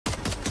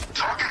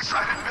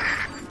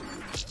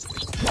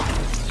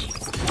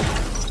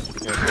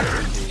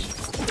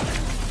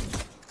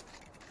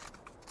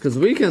Because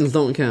weekends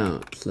don't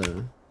count,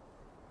 so.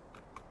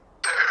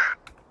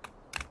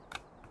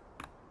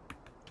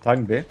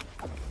 Talking B.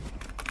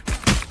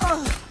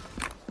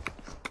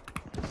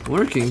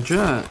 Working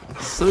jet.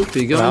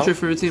 Soapy, go enter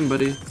for your team,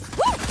 buddy.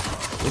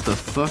 What the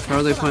fuck? How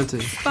are they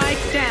planting? Spike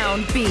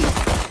down B.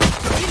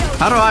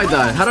 How do I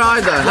die? How do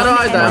I die? How do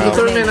I die? I'm the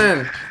third man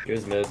in. He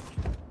was mid. How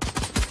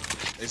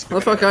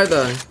the fuck I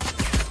die?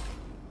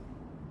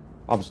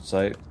 Opposite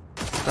site.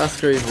 That's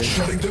crazy.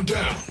 Shutting them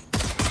down.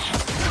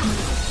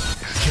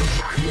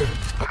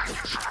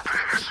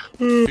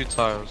 2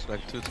 tiles,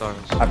 like 2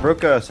 tiles. I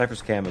broke a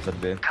Cypher's cam, it's at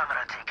B.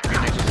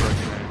 Phoenix is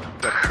working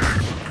there.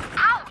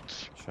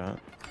 Shot.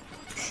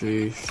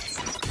 Sheesh.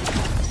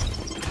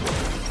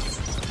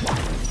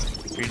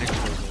 Phoenix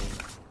was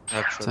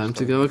headshot. Time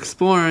to go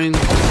exploring.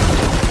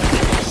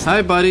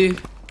 Hi, buddy.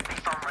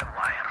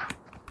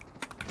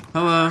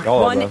 Hello.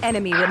 Y'all One are, bro.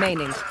 enemy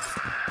remaining.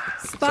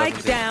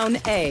 Spike down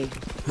A.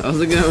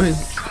 How's it going?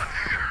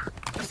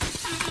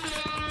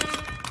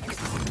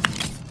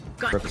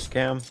 Broke his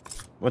cam.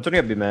 What's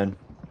turning up B, man?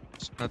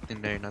 Nothing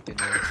there, nothing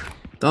there.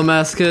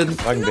 Dumbass kid.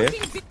 Talking B.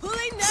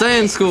 Stay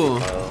in school.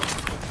 Hit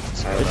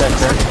that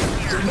turn.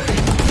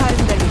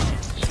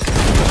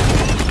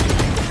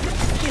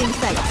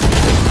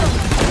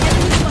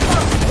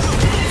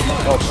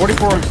 Oh,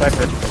 44 on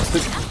Cypher.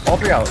 All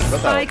 3 out. Both out.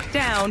 Spike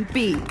down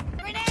B.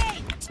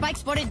 Spike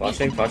spotted.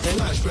 Flashing, flashing.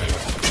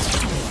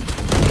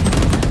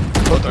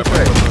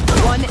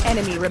 One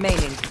enemy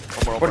remaining.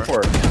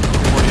 44. 40.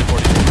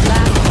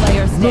 Last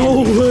player standing.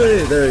 No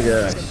way. There we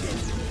go.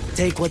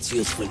 Take what's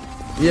useful.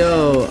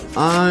 Yo,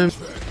 I'm.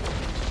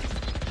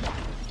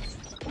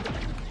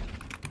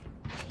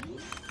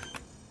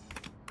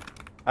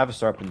 I have a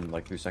start up in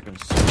like 3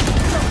 seconds.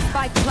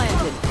 Spike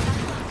planted.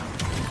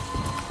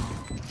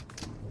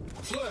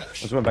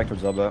 Let's go back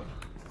towards elbow.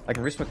 I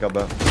can resmoke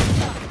elbow.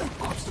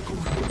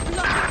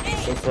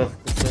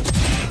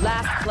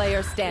 Last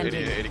player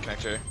standing. 80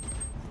 connector.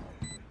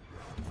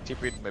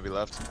 TP maybe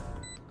left.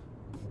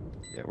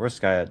 Yeah, where's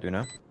Sky at? Do you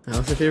know?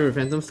 What's your favorite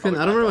Phantom skin?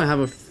 I don't really have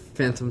a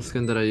Phantom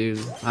skin that I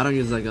use. I don't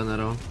use that gun at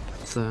all.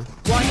 So.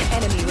 One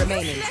enemy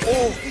remaining.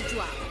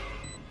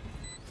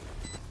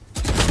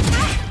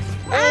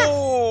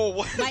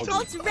 Oh! My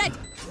ult's red.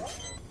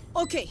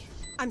 Okay,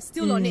 I'm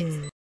still on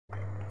it.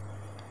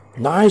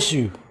 Nice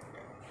you.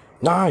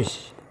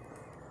 Nice.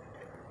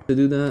 To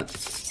do that.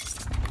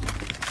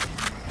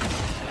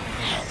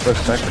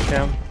 First Cypher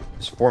cam.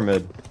 It's 4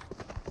 mid.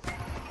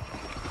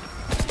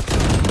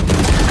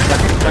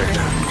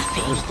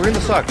 There's 3 in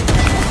the suck.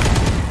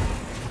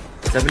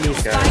 70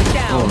 Sky. Spike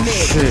down Oh mid.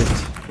 shit.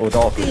 Oh, with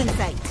all 3. Still in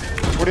sight.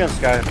 40 on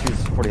Sky.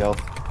 He's 40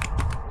 health.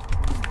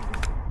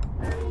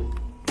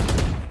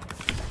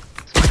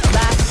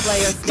 Last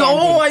player standing.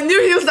 Oh, I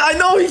knew he was. I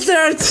know he's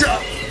there.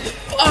 Fuck.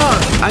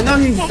 I know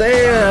he's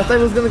there. I thought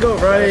he was gonna go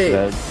right.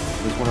 There's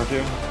 1 or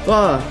 2.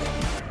 Fuck.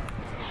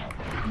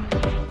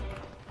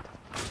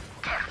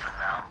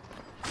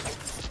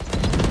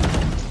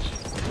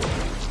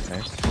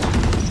 Nice.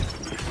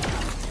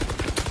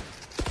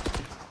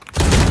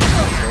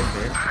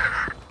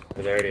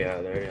 They're already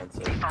out, they're already on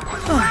site.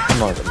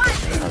 Come on.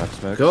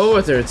 Smoke. Go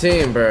with your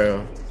team,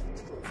 bro.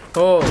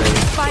 Holy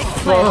Spike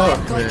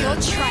fuck, Got your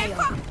man.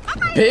 trial.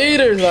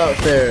 Haters out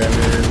there,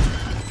 man.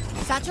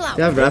 Satchel out.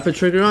 You have rapid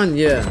trigger on?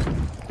 Yeah,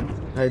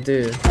 I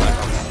do.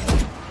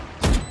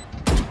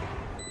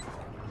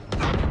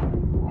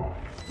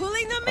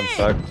 Pulling them I'm in.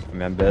 sucked.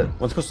 I'm bit.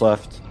 One's close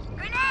left.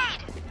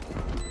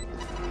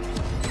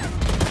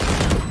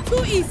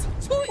 Too easy.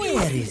 Too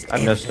Where easy. is I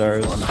have no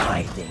stars. everyone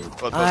hiding?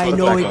 Let's I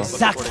know back up.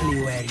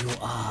 exactly where you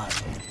are.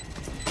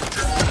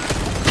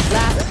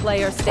 Last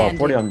player Oh, standing.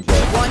 40 on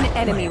Jet. One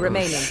enemy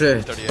remaining.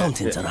 Shit. 38.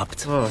 Don't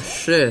interrupt. Oh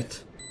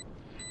shit.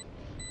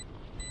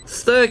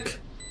 Stick.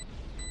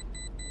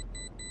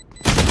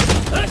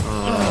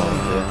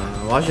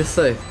 Why'd you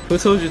stick? Who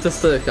told you to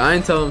stick? I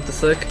ain't tell him to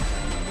stick.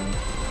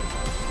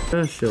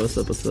 Oh shit, what's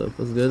up, what's up?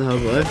 What's good?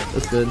 How's life?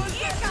 That's good.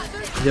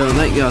 Yo,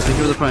 Night, yo, thank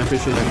you for the prime,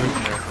 appreciate it, man.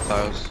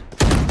 Tiles.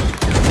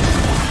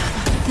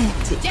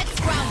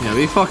 Yeah,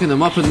 we fucking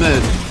them up in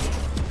mid.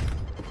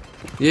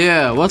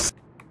 Yeah, what's...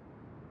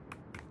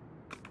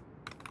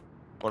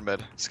 1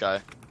 mid.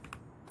 Sky.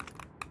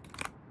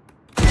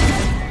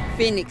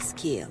 Phoenix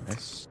kill.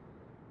 Nice.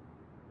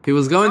 He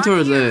was going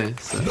towards A.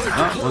 So.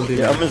 Oh, 1B.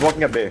 Yeah, everyone's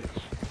walking up B.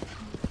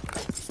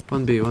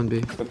 1B,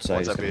 1B. Flip side,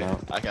 What's he's that coming be?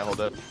 out. I can't hold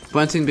it.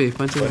 Planting B,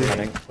 planting B.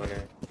 Running.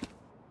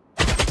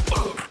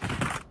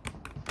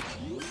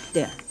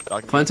 There.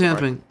 Planting and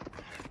ping.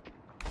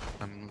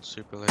 I'm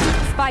super late.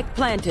 Spike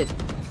planted.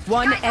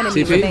 One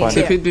enemy TP? remaining.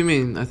 TP be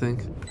mean, I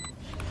think.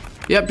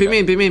 Yep, be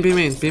mean, be mean, be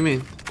mean, be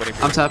mean.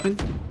 I'm tapping.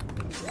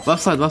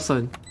 Left side, left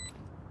side.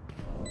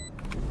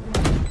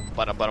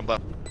 Bottom.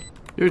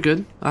 You're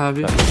good. I have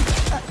you.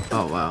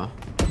 Oh, wow.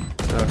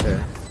 Okay.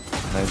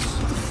 Nice.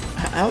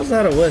 How was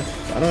that a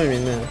whiff? I don't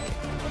even know.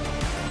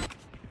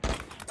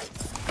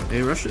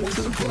 Hey, rush it.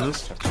 Nope.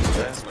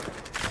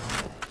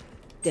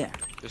 There.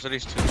 There's at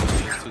least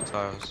 2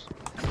 tiles.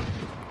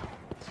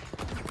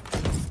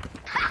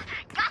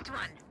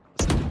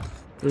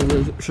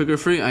 Sugar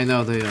free? I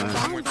know they are.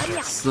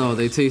 No,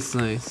 they taste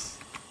nice.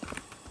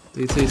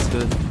 They taste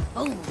good.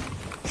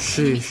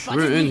 Sheesh,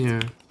 we're in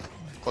here.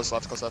 Close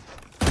left, close left.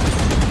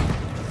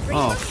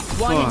 Oh,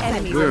 One fuck.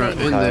 enemy We're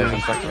remaining. in there.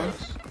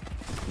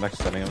 Next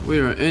setting him. We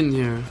are in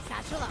here.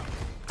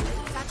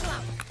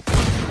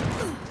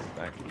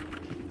 Back.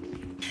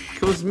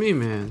 Kills me,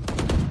 man.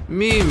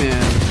 Me,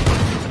 man.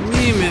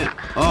 Me, man.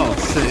 Oh,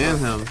 shit, and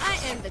him. I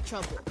am the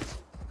trouble.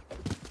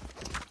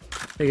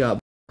 They got.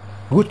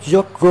 Good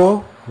job,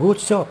 bro. Good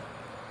job.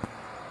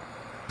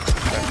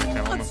 Okay,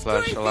 I'm gonna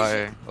flash.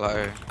 Lie.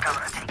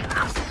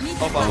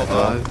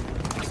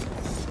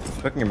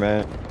 Cooking your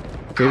man.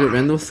 Favorite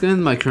random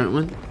skin? My current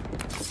one?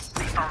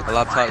 A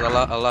lot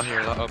here,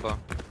 a lot over.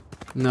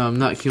 No, I'm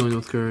not queuing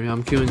with Curry.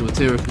 I'm queuing with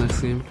Tarek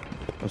next game.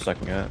 I'm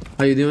sucking it.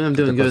 How you doing? I'm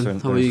doing They're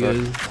good. closer How are you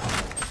than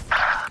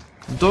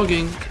guys?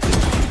 Dogging.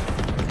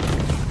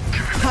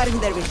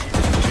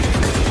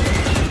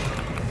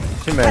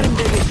 Two men.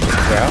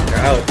 They're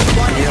out.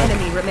 One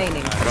enemy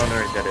remaining. I don't know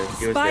where that is.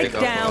 He was Spike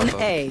very down low.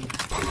 A.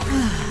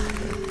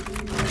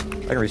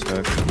 I can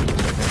resmoke.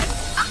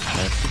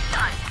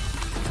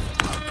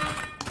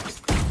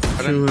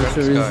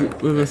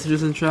 With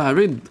messages in chat? I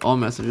read all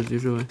messages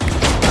usually.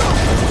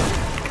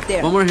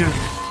 There. One more here.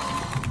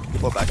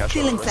 Pull back, Ash.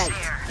 Still in sight.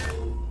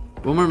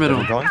 One more middle.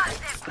 I'm going.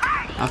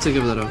 I'll take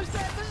give that up.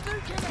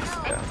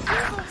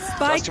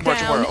 Spike Two more.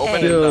 down Open A.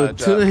 it. Yo, Jab.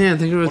 to the hand.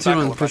 Thank you for the One back, one.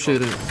 one back,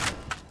 Appreciate one. it.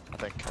 I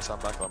think. I saw him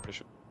back, I'm pretty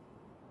sure.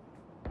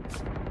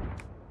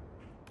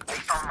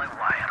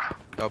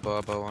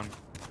 Elbow one.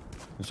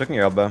 I'm sucking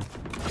your elbow.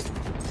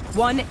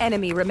 One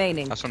enemy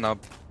remaining. That's one up.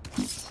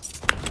 It's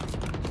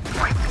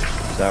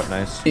out,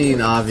 nice.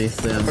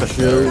 Obviously, I'm Not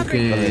even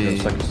joking.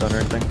 second stun or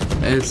anything.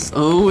 It's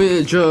only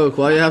a joke.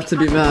 Why you have to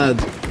be mad?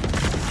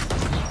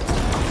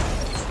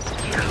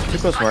 Too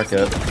close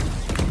market.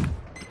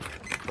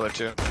 Pull it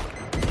too.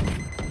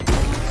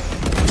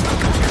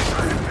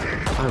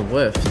 I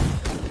whiffed.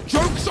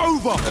 Joke's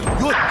over!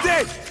 You're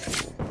dead!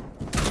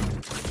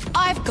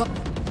 I've got.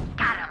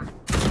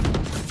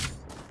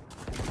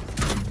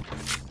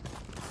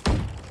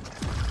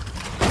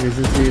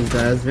 Reason to use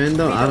Daz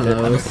Vandal? I don't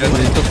know.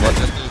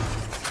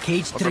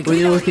 Cage When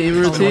you look game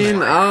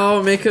routine,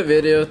 I'll make a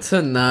video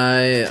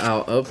tonight.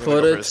 I'll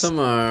upload it Still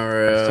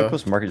tomorrow.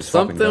 close market just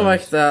swapping Something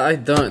like guns. that. I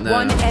don't know.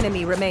 One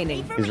enemy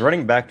remaining. He's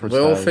running back towards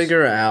We'll Taz.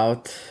 figure it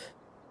out.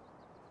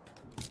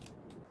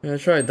 Gonna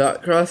try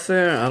dot cross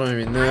there? I don't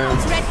even know.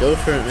 Go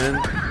for it,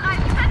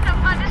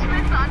 man.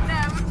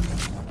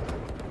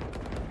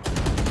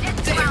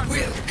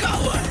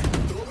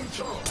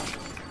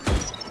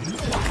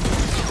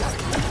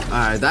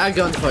 Alright, that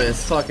gunfight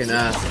is fucking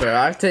ass, bro.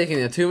 I've taken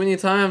it too many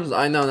times.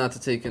 I know not to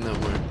take it no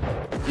more.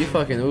 You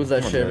fucking lose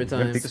that shit every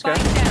time. Peek this guy?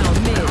 Spike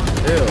down mid.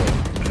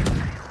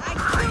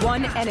 Ew.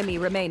 One enemy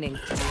remaining.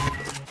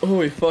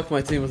 Holy fuck,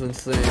 my team was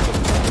insane.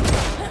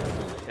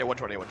 Yeah,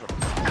 120.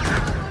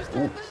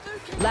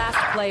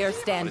 Last player What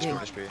is standing.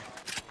 HP?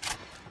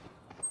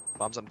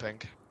 Bombs on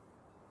pink.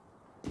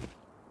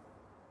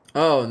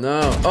 Oh no.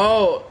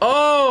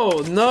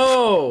 Oh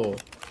no!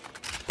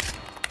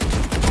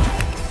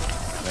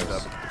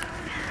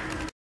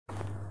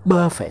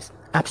 Perfect.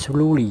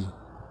 Absolutely.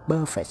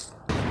 Perfect.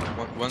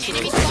 One's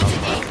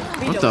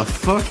What the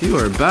fuck? You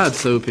are bad,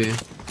 Soapy.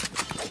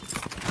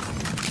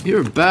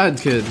 You're a bad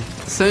kid.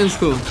 Stay in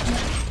school.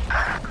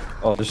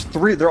 Oh, there's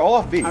three. They're all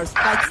off B. Our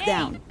spikes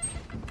down.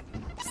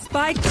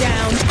 Spike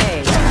down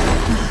A.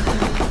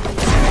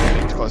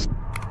 It's close.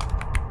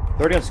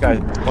 30 on Sky.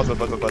 Both.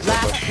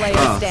 Last player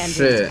Oh standing.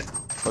 shit.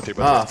 Both here,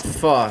 Oh both here.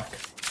 fuck.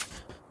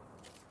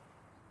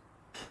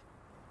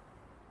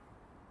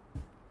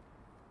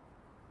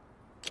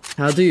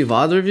 How do you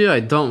VOD review? I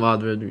don't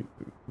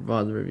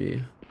VOD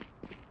review.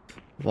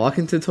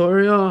 Walking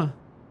tutorial?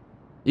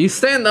 You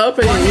stand up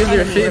and you use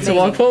your feet to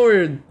walk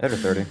forward. Head or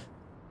 30.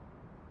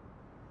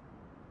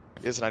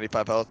 He has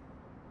 95 health.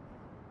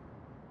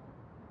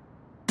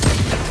 Shit,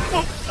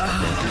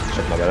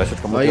 my bad. I should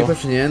come Why are with you you.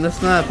 pushing you in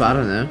this map? I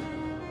don't know.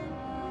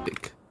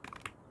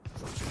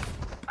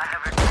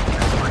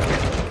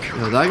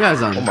 Yo, that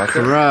guy's on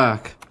marker.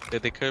 crack.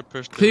 They could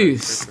push the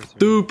He's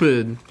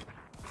stupid.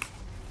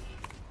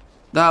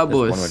 That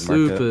boy's one would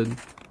mark stupid.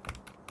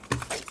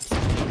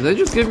 Did they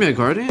just give me a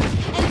guardian?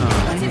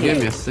 Oh, he gave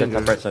me a Take stinger.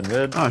 up right side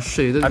mid. Oh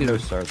shit, he did I have give no me.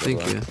 stars, by Thank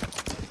the way. you.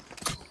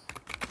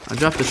 I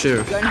dropped the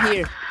sheriff. Gun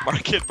here.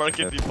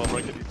 Market default.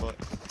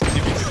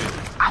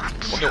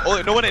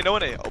 Oh, no one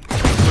A. Oh.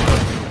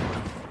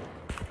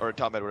 Or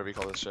top mid, whatever you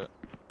call this shit.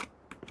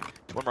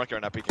 One market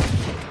right now peeking.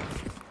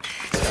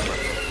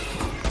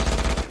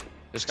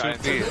 There's Sky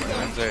 2B,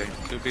 and A.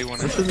 2B, one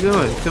Let's A. just go.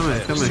 Come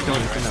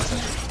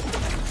here.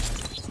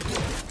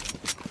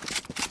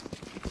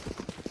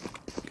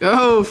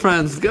 Go,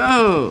 friends,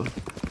 go!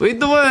 Lead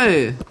the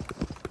way!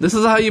 This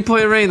is how you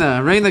play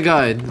Reyna. Reyna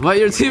guide. Let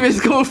your teammates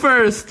go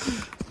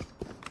first!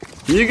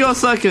 You go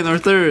second or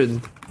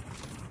third.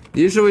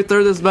 Usually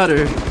third is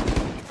better.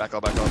 Back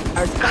up.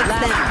 Our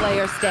last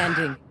player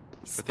standing.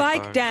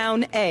 Spike 55.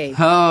 down A.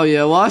 Hell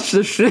yeah, watch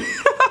this shit.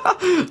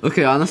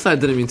 Okay, honestly, I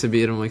didn't mean to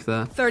beat him like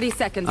that. 30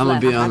 seconds I'm gonna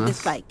left. be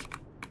honest.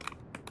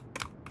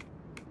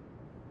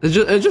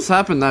 It just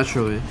happened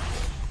naturally.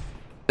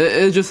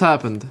 It just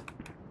happened.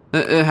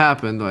 It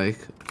happened, like,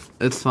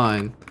 it's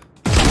fine.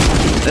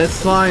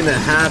 It's fine, it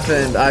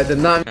happened. I did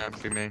not. Yeah,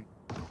 be main.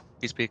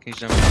 He's peeking,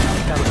 he's jumping.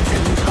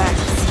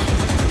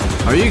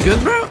 Are you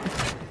good, bro?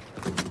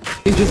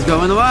 You just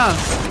go in the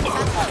last.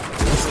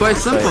 It's quite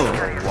simple.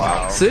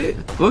 Wow. See?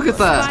 Look at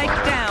that.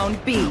 Spike down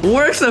B.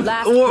 Works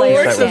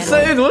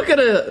insane. Look at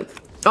it.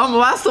 I'm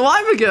last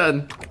alive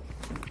again.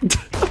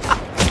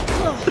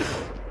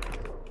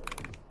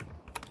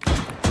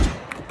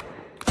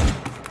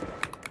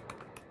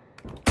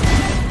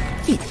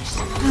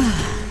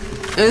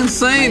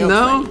 Insane,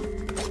 no?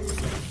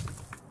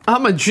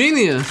 I'm a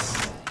genius.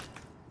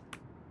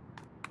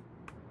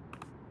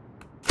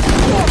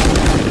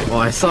 Oh,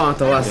 I saw it at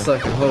the last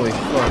second. Holy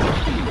fuck.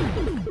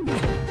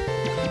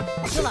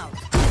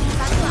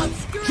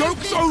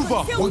 Joke's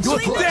over! You're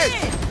dead!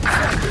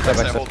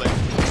 Side holding.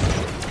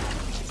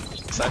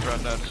 Side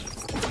run dead.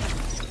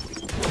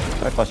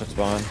 I flash up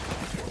spawn.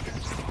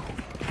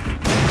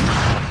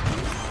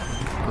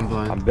 I'm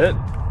blind. I'm bit.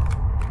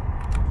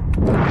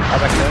 I'm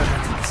back there.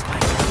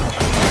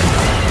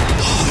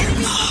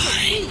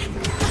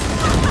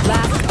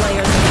 Last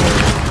player.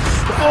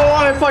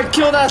 Oh, if I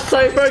kill that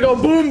Cypher, I go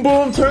boom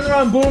boom, turn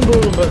around boom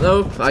boom, but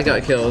nope, I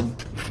got killed.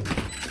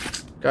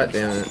 God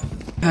damn it.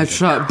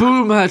 Headshot,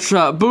 boom,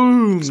 headshot,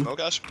 boom. Smoke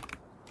Ash.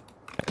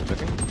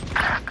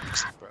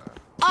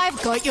 I've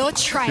got your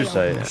trail.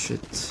 Oh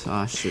shit,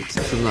 ah shit,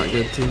 this is not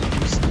good too.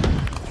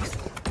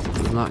 This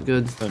is not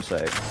good. Don't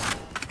say.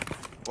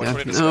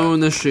 Yeah, no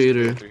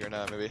initiator. Through here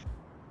now, maybe.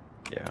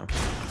 Yeah.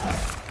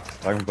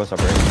 I can bust up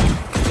right.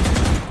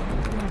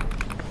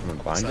 I'm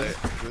gonna bind it.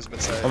 Who's been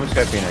side? How much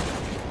guy Phoenix?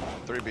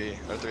 3B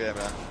or 3A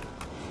man.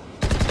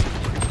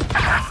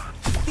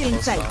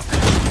 Inside.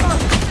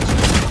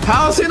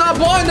 How is he not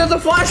blind? There's a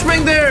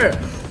flashbang there!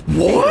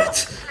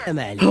 What?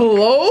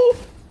 Hello?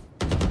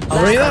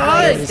 Reyna,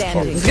 hi! This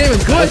game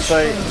is glitch!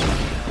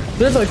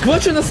 There's a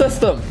glitch in the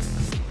system!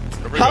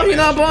 How are you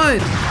not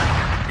blind?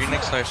 You're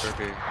next Cypher,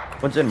 B.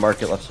 One's in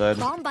market left side.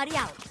 Bomb buddy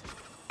out.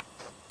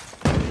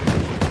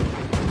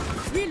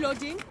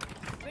 Reloading.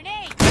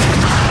 Grenade.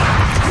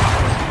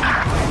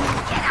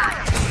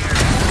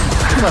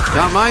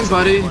 Got mine,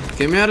 buddy.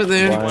 Get me out of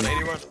there.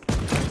 181.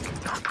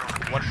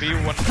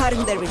 1B, 1.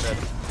 Cutting their vision.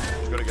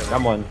 Go together.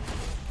 Got one.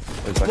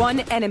 One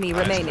enemy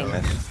remaining.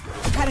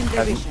 Cutting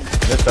their vision.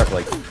 This stuck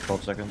like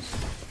 12 seconds.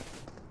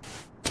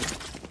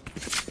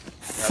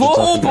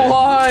 Full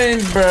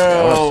blind, Stuck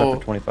bro!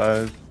 for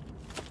 25.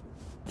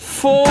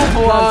 Full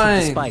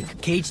blind!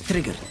 Spike. Cage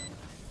triggered.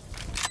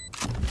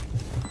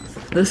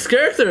 This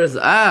character is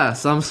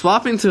ass. I'm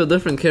swapping to a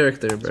different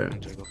character, bro.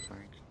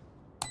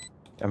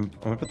 I'm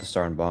gonna put the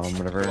star in bomb,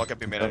 whatever. Walk up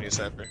your main on your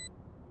Cypher.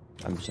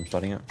 I'm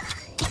shotting it.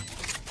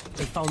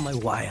 They found my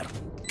wire.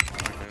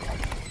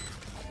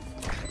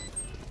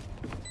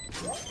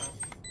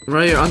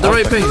 Right here, on the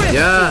right ping.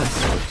 Yes.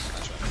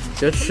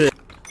 Good shit.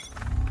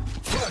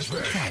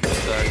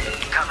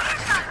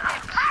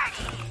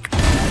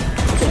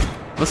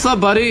 What's up,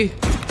 buddy?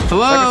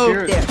 Hello?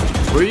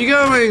 Where are you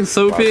going,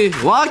 Soapy?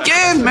 Lock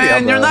in,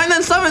 man! You're 9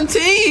 and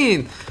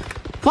 17!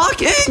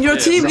 Lock in! Your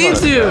team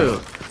needs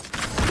you!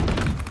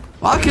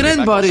 Lock it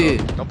in, buddy!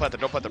 Don't plant it,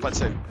 plant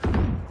safe.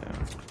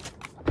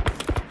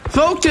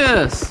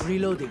 Focus!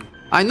 Reloading.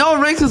 I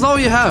know ranks is all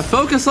you have.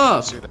 Focus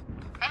up!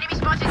 Enemy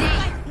spotted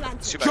A.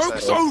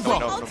 Joke's over!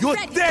 You're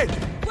dead!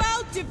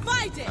 Well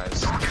divided.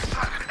 Nice.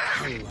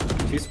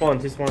 T-spawn.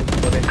 Let's spawn.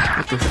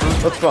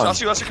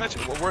 Last you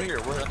connection. We're here,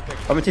 we're at the pick.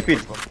 I'm a TP.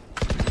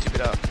 Keep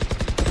it out.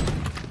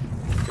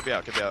 Keep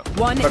it out.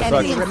 One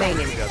enemy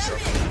remaining. Yeah, so.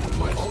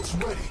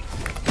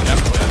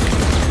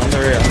 On the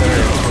rear.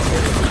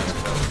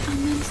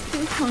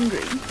 Still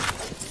hungry.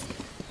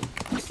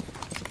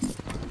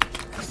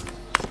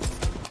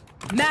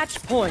 Match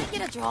point.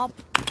 Get a drop.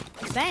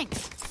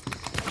 Thanks.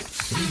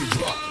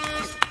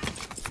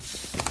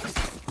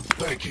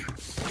 Thank you.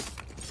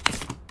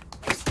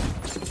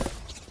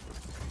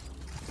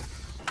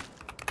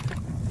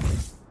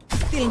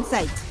 Still in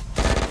sight.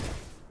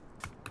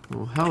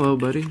 Oh, hello,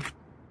 buddy.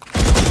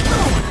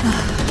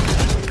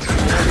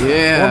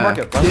 Yeah.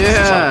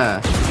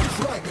 Yeah.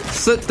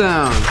 Sit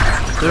down.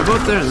 They're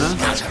both there, no?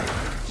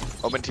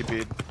 Open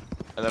TP'd.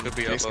 And then Be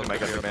Phoenix up, might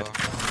get be your man. up.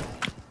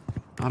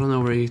 I don't know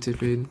where you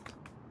TP'd.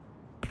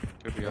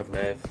 Could be up.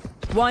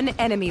 One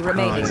enemy Oh,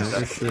 remaining. yeah,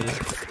 good shit.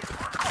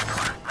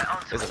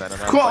 Is it that?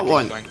 Quad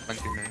one. Flank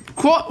B main.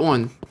 Quad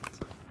one.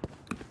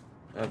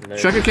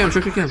 Check your cam.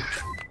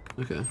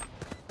 Okay.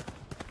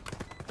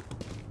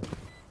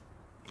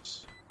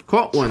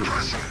 Quad one.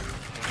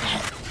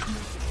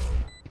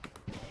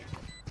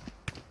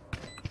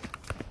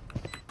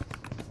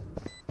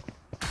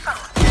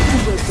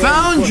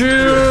 Found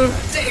you!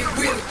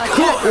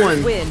 Quad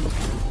one. Win.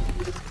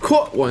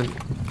 Quad one.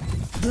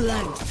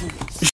 Blindfold.